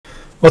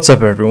What's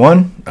up, everyone?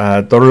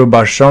 Doru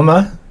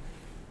Barshoma.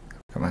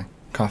 Got my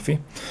coffee.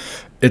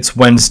 It's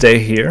Wednesday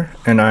here,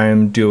 and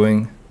I'm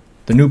doing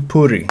the new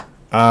POORI.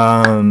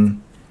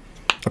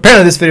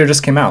 Apparently, this video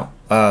just came out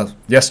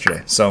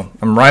yesterday, so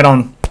I'm right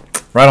on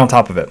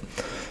top of it.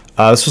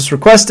 This was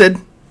requested,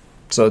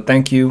 so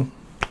thank you.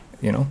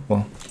 You know,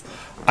 well,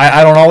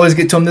 I don't always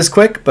get to them this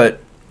quick, but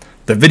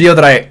the video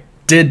that I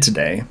did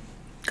today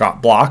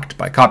got blocked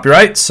by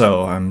copyright,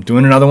 so I'm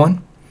doing another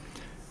one,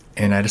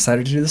 and I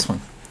decided to do this one.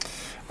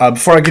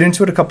 Before I get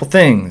into it, a couple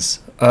things.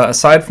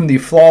 Aside from the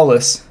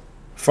flawless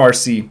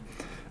Farsi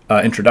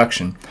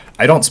introduction,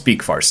 I don't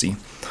speak Farsi,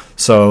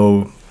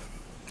 so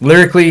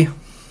lyrically,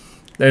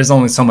 there's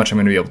only so much I'm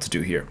going to be able to do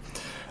here.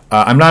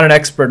 I'm not an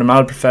expert. I'm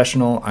not a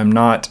professional. I'm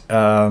not,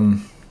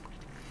 I'm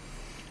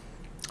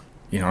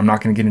not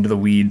going to get into the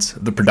weeds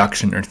of the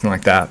production or anything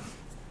like that.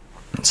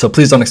 So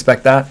please don't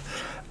expect that,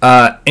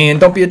 and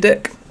don't be a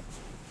dick.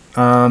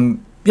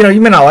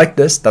 You may not like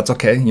this. That's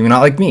okay. You may not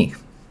like me.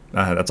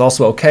 That's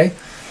also okay.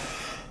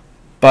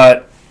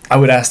 But I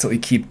would ask that we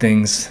keep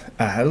things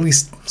at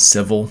least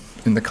civil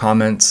in the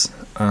comments.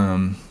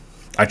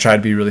 I try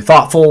to be really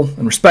thoughtful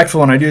and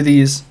respectful when I do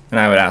these, and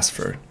I would ask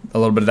for a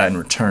little bit of that in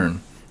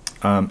return.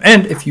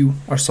 And if you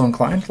are so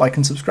inclined, like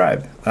and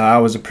subscribe. I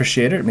always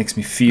appreciate it. It makes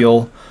me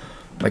feel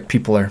like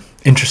people are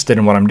interested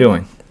in what I'm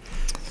doing.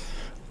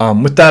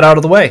 With that out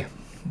of the way,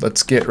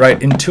 let's get right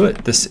into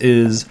it. This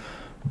is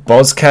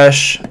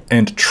BOZKESH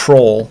and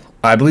Troll.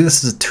 I believe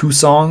this is 2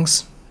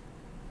 songs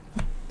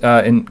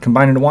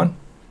combined into one.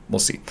 We'll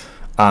see.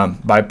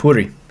 By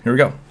POORI. Here we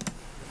go.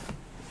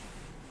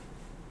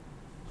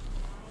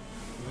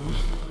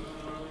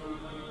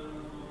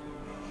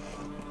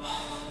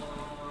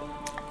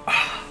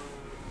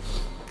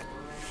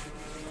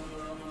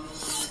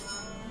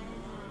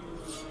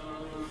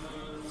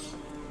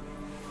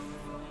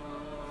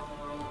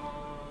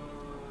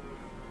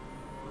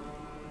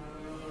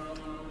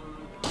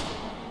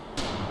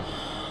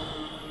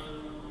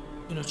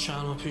 اینو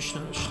چند ماه پیش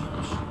نوشتمش.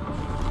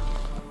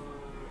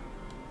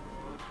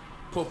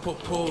 پو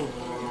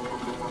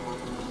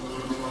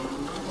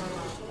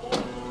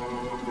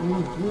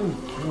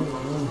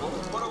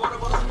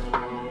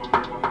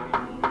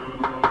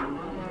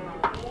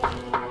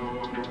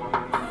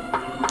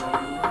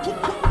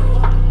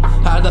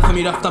هر دفعه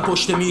میرفتم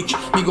پشت میک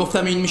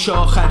میگفتم این میشه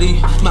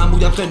آخری. من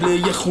بودم قبله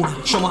یه خونه،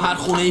 شما هر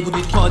خونه ای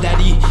بودید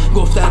پادری.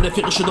 گفتن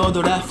رفیقشو داد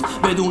و رفت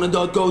بدون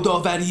دادگاه و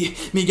داوری.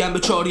 میگم به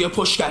چاریا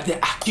پشت کرده،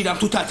 گیرم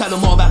تو تتل و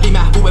مابقی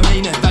محبوب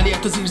مینه، ولی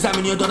حتی زیر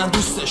زمینی ها دارن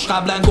دوستش.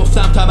 قبلا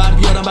گفتم تبر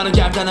بیارم برای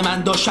گردن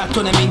من، داشت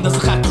حتی نمیندازه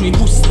خط روی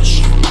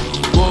پوستش.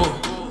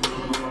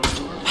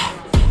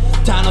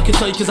 تنها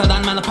کسایی که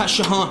زدن منو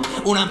پشه ها،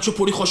 اونم چو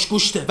پوری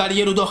خوشگوشته، ولی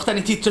یه رو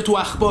داختنی تیتر تو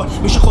اخبار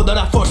میشه خدا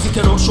رفت فارسی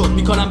ترور شد.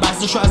 میکنم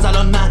بزنشو از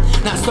الان من،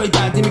 نسلای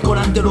بعدی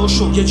میکنن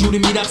دروشو، یه جوری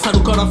میرقصن رو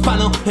کارم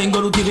فنا،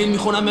 انگار رو دیرین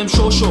میخونم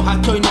امشوشو.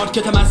 حتی این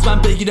مارکتم از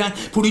من بگیرن،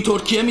 پوری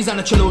ترکیه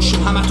میزنه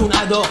چلوشو. همتون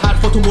ادا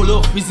حرفاتون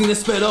ملو،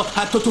 بیزینس برا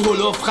حتی تو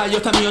هلوف.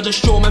 خیاطم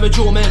میادش جمعه به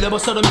جمعه،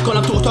 لباسا رو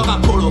میکنم تو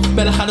اتاقم پرو.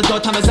 بالاخره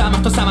دادم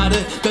زحمت تا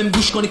ثمره، بهم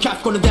گوش کنی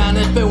کف کنه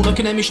دهنت. به اونا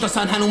که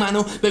نمیشناسن هنو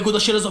منو بگو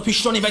داش رضا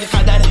پیشرونی، ولی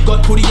قدره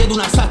گاد پوری یه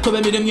دونه از تا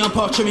بمیره میان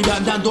پارچه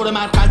میبندن دور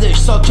مرقدش.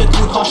 ساکت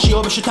بود حاشیه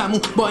بشه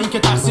تموم، با اینکه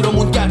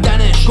تقصیرمون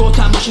گردنش.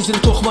 گفتم باشین زیر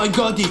تخمای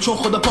گادی، چون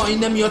خدا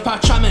پایین نمیاد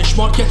پرچمش.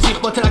 مارکت ریخ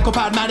با ترک و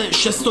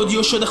پرمرش،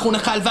 استودیو شده خونه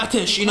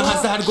خلوتش. اینا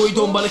هزارگوی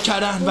دنبال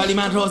کردن، ولی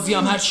من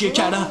راضیم هر چیه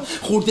کردم.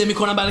 خورده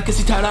میکنم برای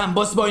کسی ترم،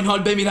 باز با این حال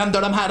بمیرم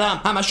دارم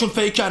حرم. همشون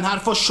فیکن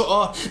حرفا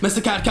شعار،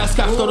 مثل کرکس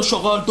کفتار و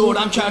شغال.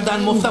 دورم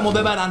کردن مفتمو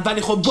ببرن،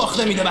 ولی خب باخت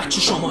نمیده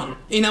بچه شما.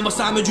 اینم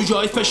واسه همه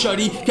جوجه‌های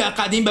فشاری که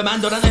قدیم به من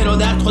دارن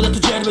ارادت. خودتو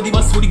جر بدی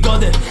باز پوری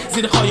گاده،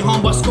 زیر خایه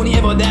هام باز کنی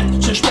عبادت.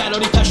 چشم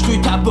دراری تش توی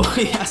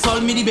طباخی،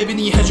 اصال میری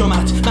ببینی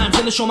حجامت.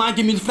 منزل شما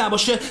اگه میلف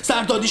نباشه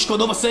سردادیش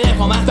کدا واسه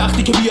اقامت.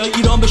 وقتی که بیای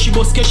ایران بشی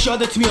بزکش،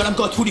 یادت میارم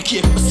گاتپوری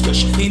کیه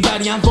بزکش. این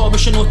دریم وا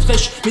بشه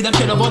نطقش، میدم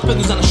کراوات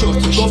بدوزن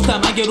شورتش.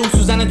 گفتم اگه روم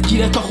سوزنت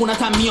گیره، تا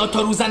خونتم میاد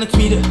تا روزنت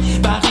میره.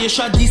 بقیه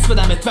شاید دیس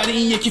بدمت، ولی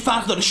این یکی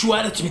فرق داره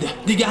شوهرت میده.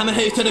 دیگه همه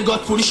هیتر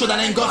گاتپوری شدن،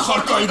 انگار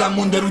خارکاییدم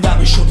مونده رو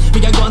دمشون.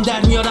 میگن گان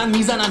در میارن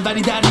میزنن،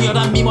 ولی در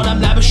میارن میمارم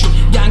لبشون.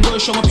 گنگای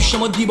شما پیش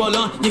ما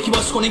دیبالان، یکی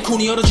باز کنین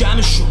کونیا رو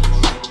جمعشون.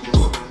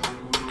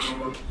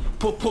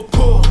 Po po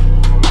po.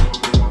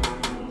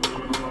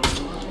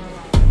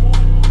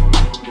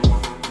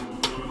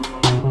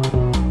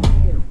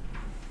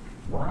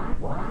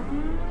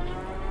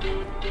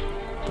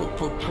 Po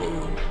po po.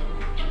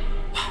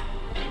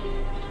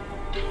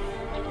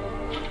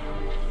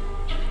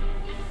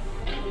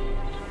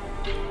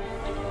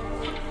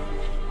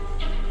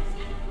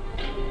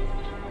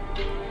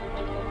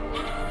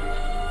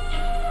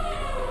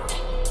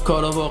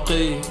 کارا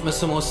واقعی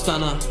مثل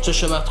مستند،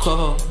 چشه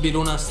بدخواه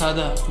بیرون از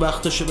هدف.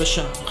 وقتشو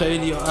بشم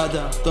خیلی یا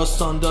ادب،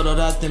 داستان دارا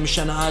رد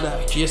نمیشن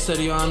علک. یه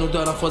سری ها هنو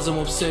دارم فاز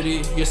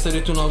مبصری، یه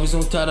سری تو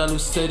ناویزون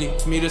ترلوستری.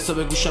 میرسه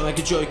به گوشم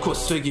اگه جای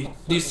کس بگی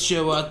دیست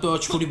چیه باید به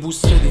آچپوری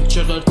بوست بدی.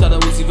 چه غیر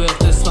تلویزی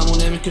به اسممو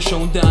نمیکشه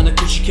اون دهن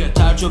کوچیکه.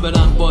 ترجا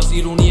برم باز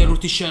ایرونی رو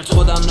تیشرت،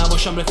 خودم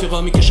نباشم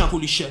رفیقا میکشم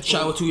پولی شد.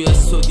 شبا توی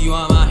استودیو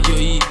هم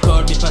احیایی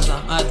کار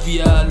میپزم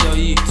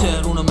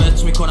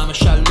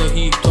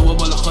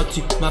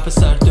من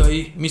پسر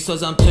دایی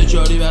میسازم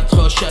تجاری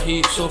بدخواه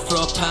شهید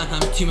سفرا پن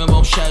همه تیم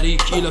بام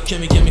شریک ایلا که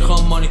میگه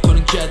میخوام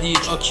مانیتورینگ جدید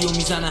آکیو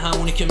میزنه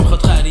همونی که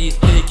میخواد خرید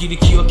پیگیری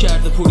کیو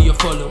کرده پوری یا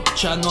فالو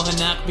چند ماه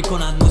نقد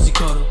میکنن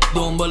موزیکا رو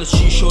دنبال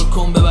چی شل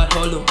کن ببر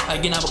حالو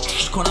اگه نبا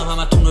کش کنم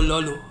همتون رو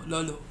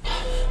لالو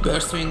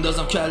برس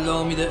میندازم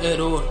کلا میده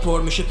ارور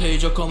پر میشه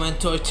پیجا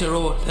کامنت های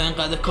ترور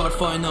انقدر کار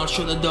فاینال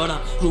شده دارم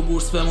رو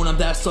بورس بمونم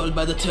 10 سال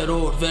بعد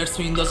ترور ورس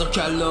میندازم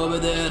کلا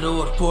بده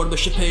ارور پر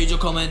بشه پیجا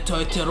کامنت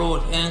های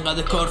ترور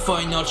انقدر کار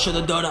فاینال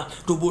شده دارم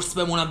رو بورس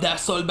بمونم 10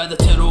 سال بعد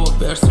ترور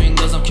برس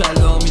میندازم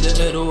کلا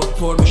میده ارور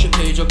پر میشه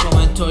پیجا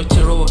کامنت های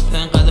ترور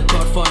انقدر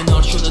کار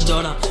فاینال شده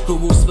دارم رو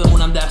بورس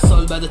بمونم 10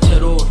 سال بعد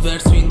ترور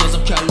ورس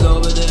میندازم کلا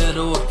بده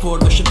ارور پر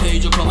بشه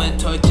پیجا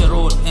کامنت های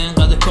ترور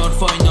انقدر کار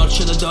فاینال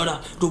شده دارم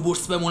رو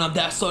بورس بمونم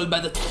 10 سال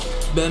بعد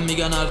بهم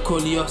میگن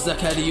الکلیا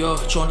زکریا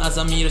چون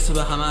ازم میرسه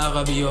به همه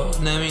عقبیا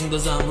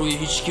نمیندازم روی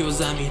هیچکی و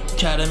زمین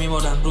کره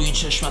میمارم روی این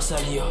چشم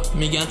اصلیا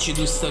میگن چی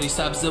دوست داری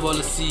سبز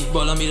بالا سی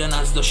بالا میره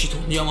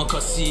نزداشیتون یا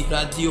ماکاسی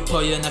ردی و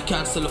پایه نه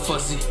کنسل و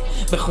فازی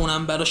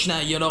بخونم براش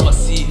نه یه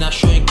راقاسی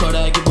نشو این کاره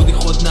اگه بودی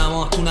خود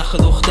نما تو نخ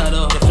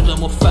دخترا رفیق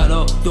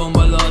مفرا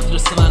دنبال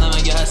آدرس منم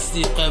اگه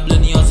هستی قبل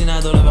نیازی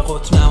نداره به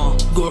قط نما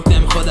گرگ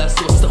نمیخواد از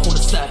استخون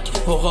سگ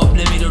عقاب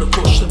نمیره رو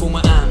پشت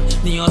بوم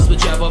نیاز به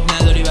جواب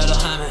نداری برا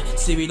همه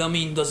سیبیلا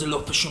میندازه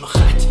لپشون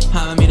خط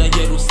همه میرن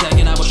یه روز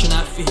اگه نباشه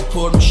نفی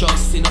پر میشه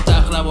آستینا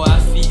تقرب و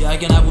عفی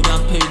اگه نبودم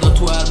پیدا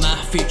تو هر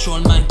محفی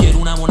چون من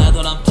گرونم و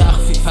ندارم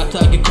تخفیف حتی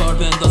اگه کار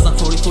بندازم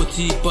فوری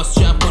فوتی باز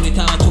جمع کنید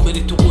همه تو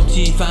برید تو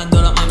قوطی فن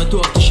دارم همه دو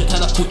آتیشه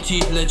تلپوتی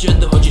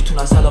لجند حاجیتون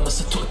از الان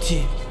مثل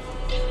توتی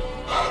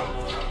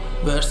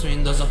برس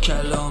میندازم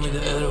کلا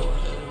میده ارور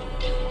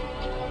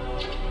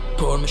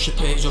پر میشه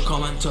پیج و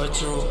کامنت های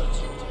ترور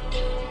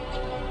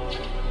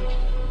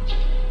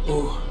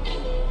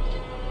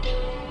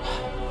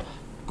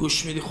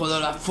گوش میدی خدا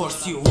رپ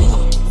فارسی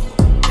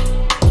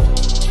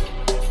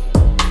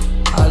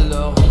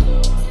الله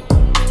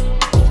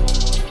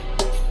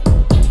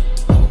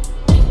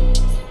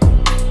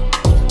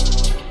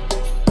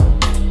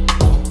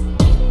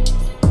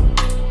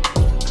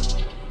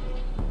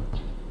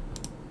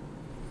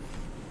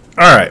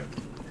All right.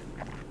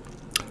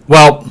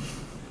 Well,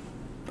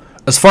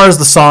 as far as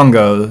the song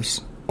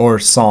goes, or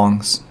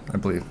songs, I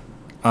believe,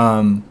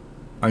 I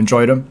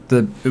enjoyed them.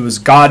 It was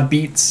God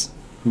Beats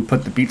who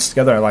put the beats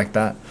together. I like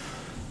that.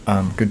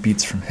 Good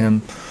beats from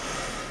him.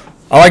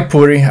 I like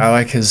POORI. I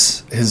like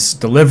his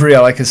delivery.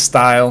 I like his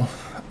style.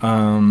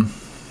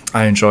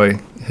 I enjoy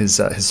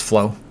his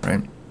flow.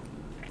 Right.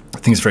 I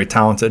think he's very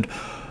talented.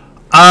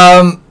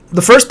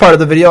 The first part of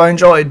the video I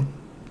enjoyed.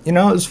 You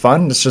know, it was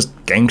fun. It's just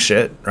gang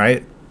shit,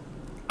 right?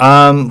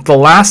 The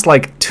last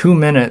like 2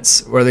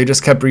 minutes where they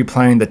just kept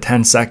replaying the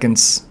 10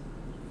 seconds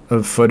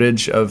of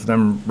footage of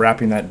them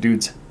wrapping that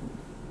dude's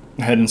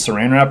head in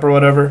saran wrap or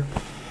whatever.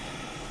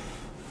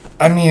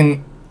 I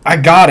mean, I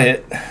got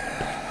it.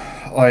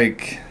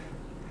 Like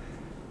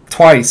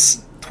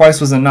twice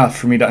was enough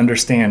for me to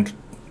understand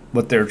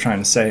what they were trying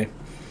to say.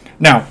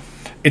 Now,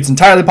 it's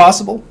entirely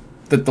possible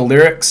that the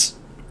lyrics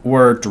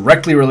were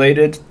directly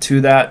related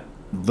to that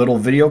little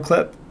video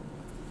clip.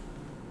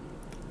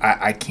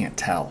 I can't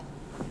tell,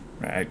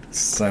 right?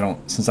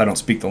 Since I don't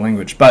speak the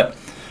language, but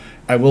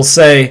I will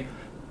say,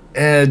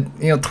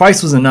 you know,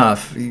 twice was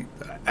enough.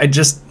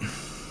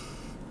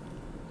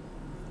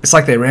 It's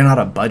like they ran out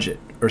of budget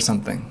or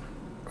something.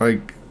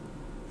 Like,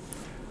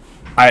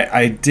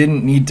 I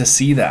didn't need to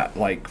see that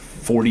like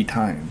 40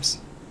 times.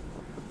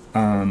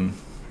 I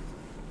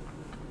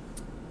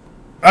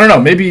don't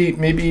know,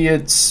 maybe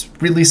it's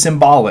really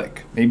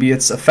symbolic. Maybe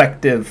it's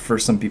effective for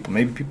some people.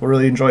 Maybe people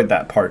really enjoyed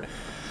that part.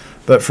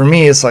 But for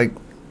me, it's like,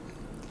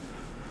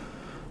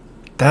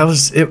 that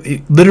was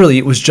it. Literally,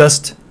 it was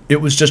just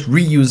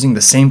reusing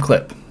the same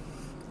clip,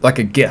 like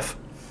a GIF,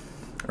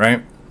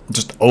 right?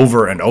 Just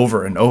over and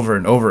over and over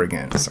and over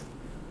again. It's like,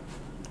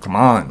 come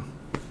on,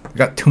 we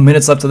got 2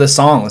 minutes left of this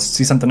song. Let's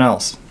see something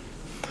else.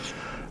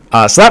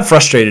 So that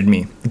frustrated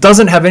me. It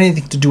doesn't have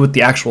anything to do with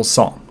the actual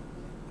song,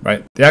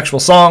 right? The actual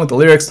song, the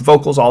lyrics, the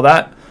vocals, all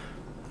that,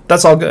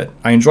 that's all good.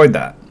 I enjoyed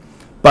that.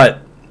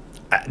 But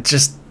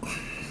just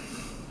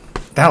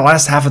that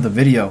last half of the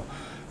video,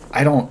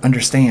 I don't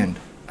understand.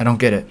 I don't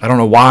get it. I don't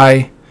know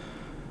why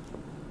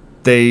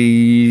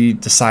they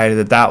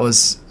decided that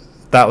was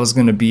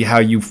going to be how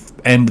you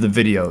end the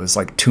video, is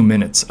like 2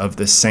 minutes of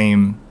this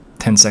same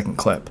 10-second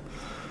clip.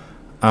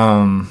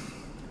 I've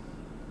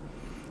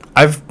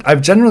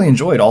generally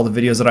enjoyed all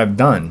the videos that I've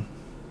done.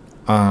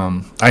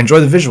 I enjoy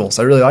the visuals.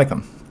 I really like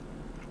them.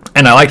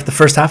 And I liked the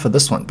first half of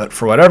this one, but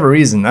for whatever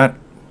reason, that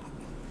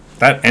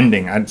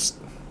ending, it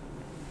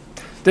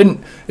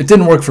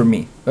didn't work for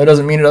me. That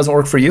doesn't mean it doesn't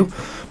work for you,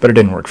 but it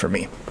didn't work for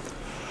me.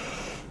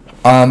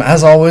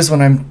 As always,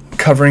 when I'm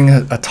covering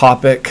a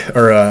topic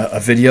or a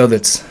video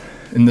that's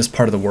in this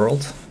part of the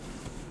world,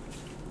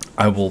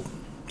 I will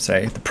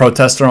say the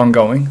protests are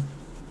ongoing.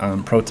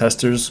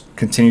 Protesters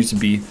continue to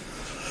be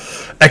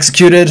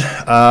executed,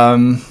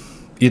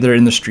 either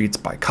in the streets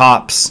by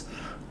cops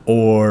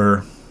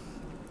or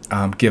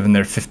given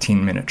their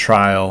 15-minute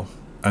trial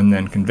and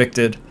then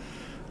convicted.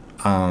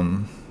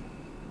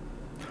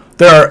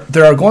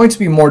 There are going to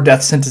be more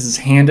death sentences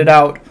handed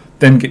out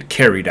than get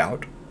carried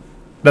out.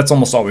 That's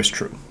almost always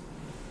true,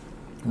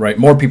 right?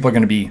 More people are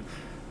going to be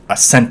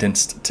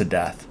sentenced to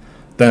death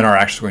than are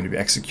actually going to be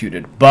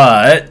executed.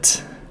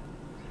 But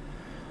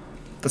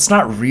that's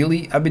not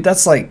really, I mean,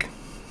 that's like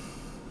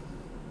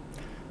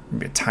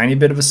maybe a tiny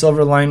bit of a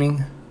silver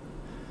lining,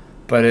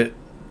 but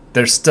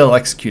they're still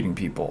executing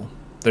people.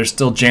 They're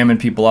still jamming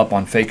people up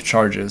on fake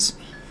charges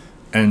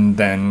and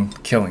then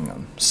killing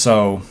them.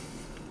 So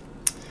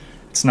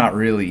it's not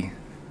really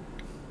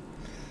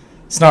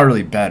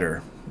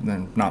better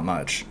than not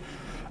much.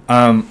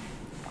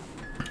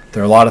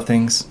 There are a lot of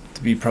things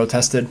to be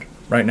protested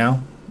right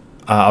now.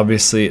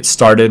 Obviously, it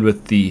started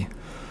with the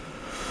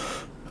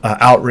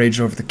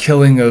outrage over the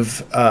killing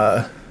of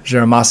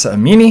Jeremasa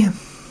Amini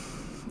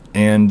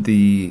and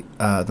the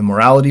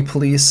morality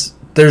police.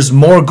 There's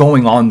more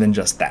going on than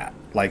just that.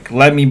 Like,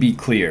 let me be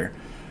clear.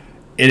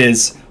 It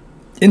is,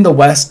 in the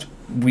West,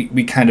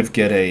 we kind of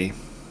get a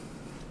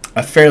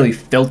fairly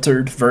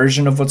filtered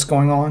version of what's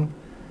going on.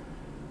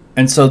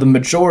 And so the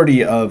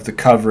majority of the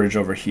coverage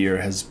over here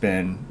has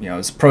been,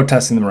 is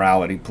protesting the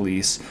morality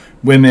police.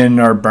 Women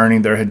are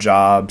burning their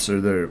hijabs,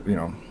 or they're,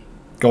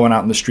 going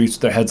out in the streets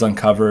with their heads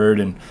uncovered,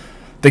 and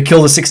they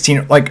kill the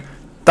 16. Like,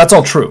 that's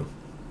all true.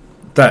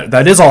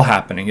 That is all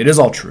happening. It is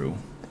all true.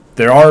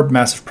 There are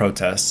massive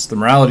protests. The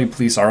morality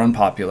police are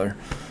unpopular.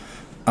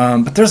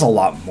 But there's a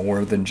lot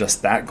more than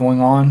just that going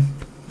on.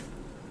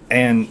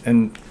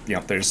 And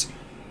there's,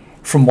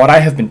 from what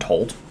I have been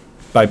told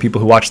by people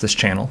who watch this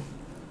channel,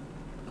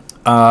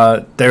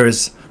 there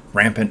is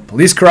rampant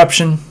police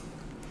corruption.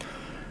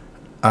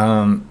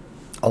 A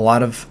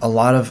lot of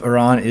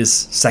Iran is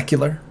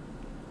secular,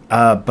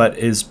 but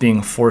is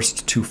being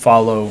forced to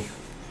follow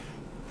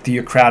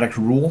theocratic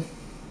rule,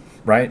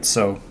 right?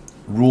 So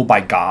rule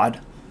by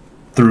God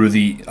through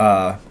the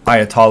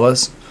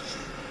ayatollahs.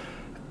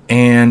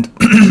 And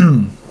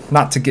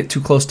not to get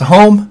too close to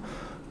home,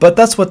 but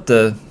that's what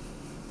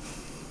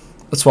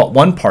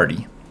one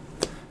party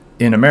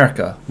in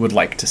America would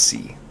like to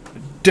see.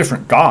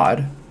 Different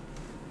God,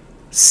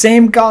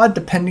 same God,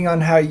 depending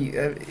on how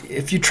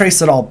if you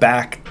trace it all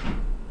back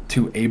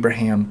to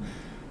Abraham,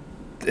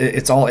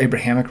 it's all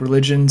Abrahamic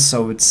religion,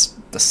 so it's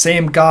the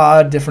same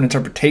God, different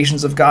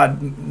interpretations of God.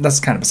 That's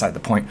kind of beside the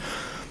point.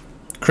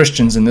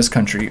 Christians in this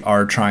country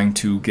are trying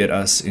to get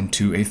us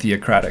into a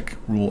theocratic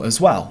rule as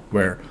well,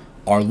 where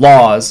our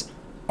laws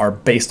are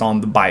based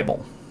on the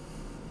Bible.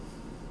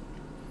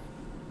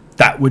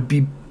 That would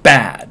be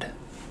bad.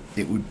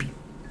 It would be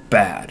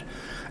bad.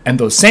 And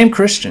those same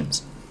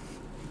Christians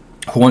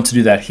who want to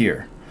do that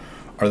here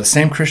are the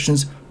same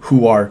Christians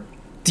who are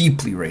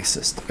deeply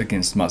racist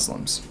against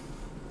Muslims.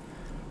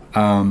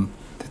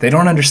 They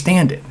don't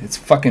understand it. It's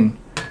fucking,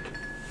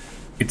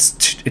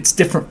 it's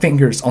different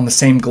fingers on the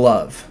same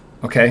glove,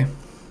 okay?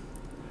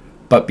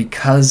 But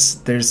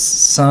because there's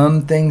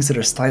some things that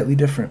are slightly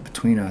different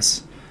between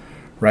us,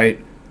 right?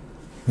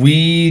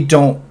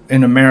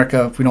 In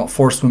America, we don't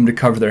force women to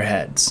cover their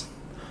heads.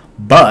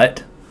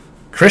 But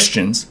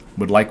Christians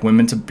would like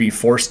women to be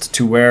forced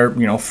to wear,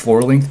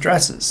 floor-length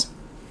dresses.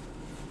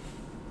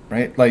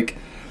 Right? Like,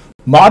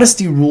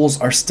 modesty rules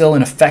are still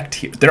in effect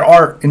here. There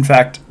are, in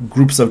fact,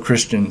 groups of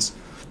Christians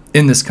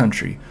in this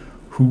country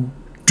who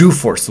do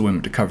force the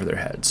women to cover their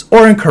heads,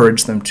 or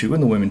encourage them to,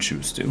 and the women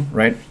choose to,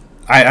 right?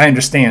 I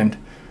understand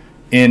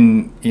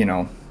in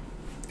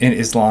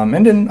Islam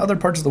and in other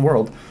parts of the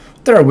world,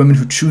 there are women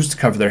who choose to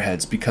cover their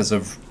heads because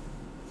of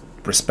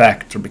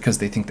respect, or because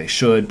they think they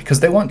should, because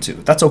they want to.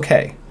 That's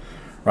okay.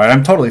 Right?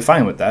 I'm totally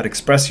fine with that.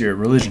 Express your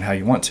religion how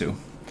you want to.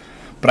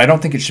 But I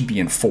don't think it should be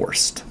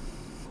enforced.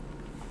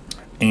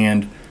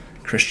 And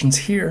Christians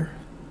here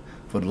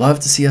would love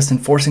to see us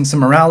enforcing some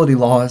morality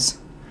laws.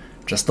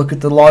 Just look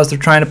at the laws they're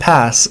trying to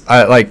pass.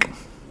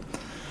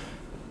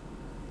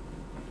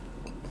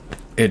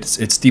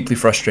 It's deeply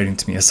frustrating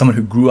to me as someone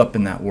who grew up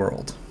in that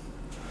world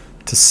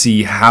to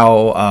see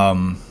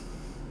how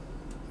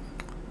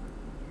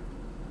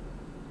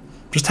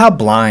just how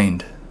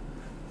blind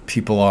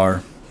people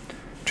are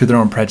to their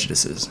own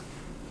prejudices.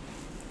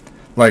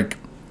 Like,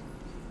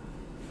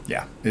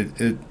 yeah,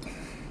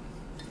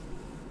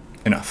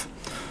 enough.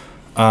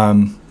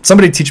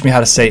 Somebody teach me how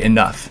to say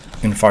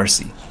enough in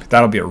Farsi.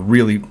 That'll be a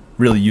really,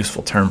 really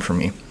useful term for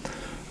me.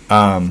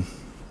 Anyway,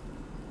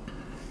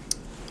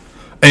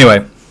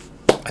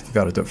 I think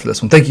that'll do it for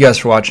this one. Thank you guys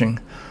for watching.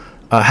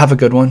 Have a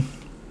good one.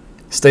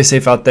 Stay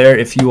safe out there.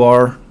 If you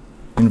are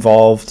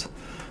involved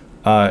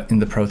in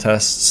the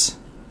protests,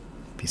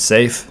 be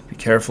safe, be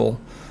careful.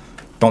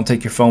 Don't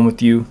take your phone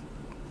with you.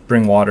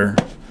 Bring water.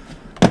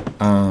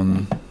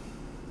 And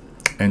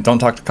don't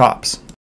talk to cops.